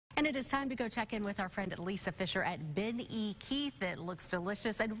And it is time to go check in with our friend Lisa Fischer at Ben E. Keith. It looks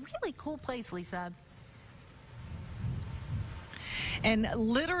delicious and really cool place, Lisa. And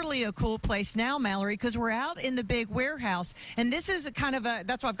literally a cool place now, Mallory, because we're out in the big warehouse. And this is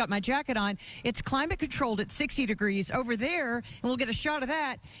that's why I've got my jacket on. It's climate controlled at 60 degrees. Over there, and we'll get a shot of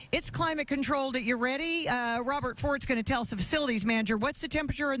that, it's climate controlled at, you ready? Robert Ford's going to tell us, the facilities manager, what's the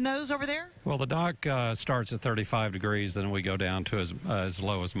temperature in those over there? Well, the dock starts at 35 degrees, then we go down to as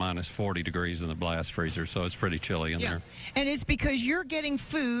low as minus 40 degrees in the blast freezer, so it's pretty chilly in there. And it's because you're getting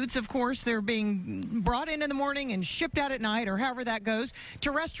foods, of course, they're being brought in the morning and shipped out at night, or however that goes,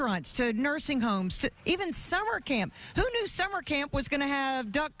 to restaurants, to nursing homes, to even summer camp. Who knew summer camp was going to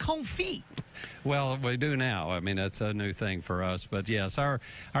have duck confit? Well, we do now. I mean, that's a new thing for us. But, yes, our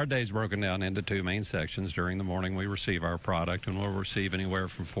day's broken down into two main sections. During the morning, we receive our product, and we'll receive anywhere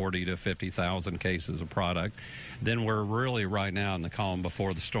from 40 to 50,000 cases of product. Then we're really right now in the calm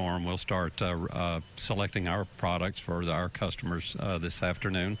before the storm. We'll start selecting our products for our customers this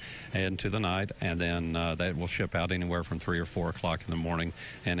afternoon and to the night, and then that will ship out anywhere from 3 or 4 o'clock in the morning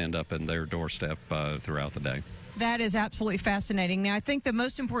and end up in their doorstep throughout the day. That is absolutely fascinating. Now, I think the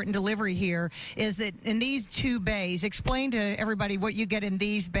most important delivery here is that in these two bays, explain to everybody what you get in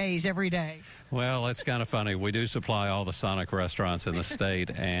these bays every day. Well, it's kind of funny. We do supply all the Sonic restaurants in the state,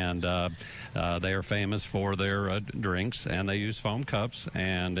 and they are famous for their drinks, and they use foam cups.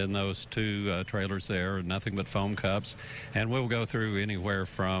 And in those two trailers there, nothing but foam cups. And we'll go through anywhere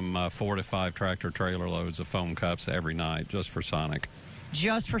from 4 to 5 tractor trailer loads of foam cups every night just for Sonic.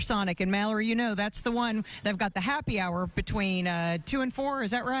 Just for Sonic. And Mallory, you know, that's the one. They've got the happy hour between 2 and 4.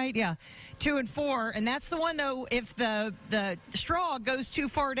 Is that right? Yeah, 2 and 4. And that's the one, though, if the straw goes too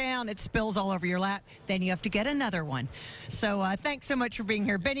far down, it spills all over your lap. Then you have to get another one. So thanks so much for being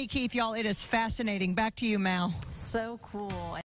here. Ben E. Keith, y'all, it is fascinating. Back to you, Mal. So cool.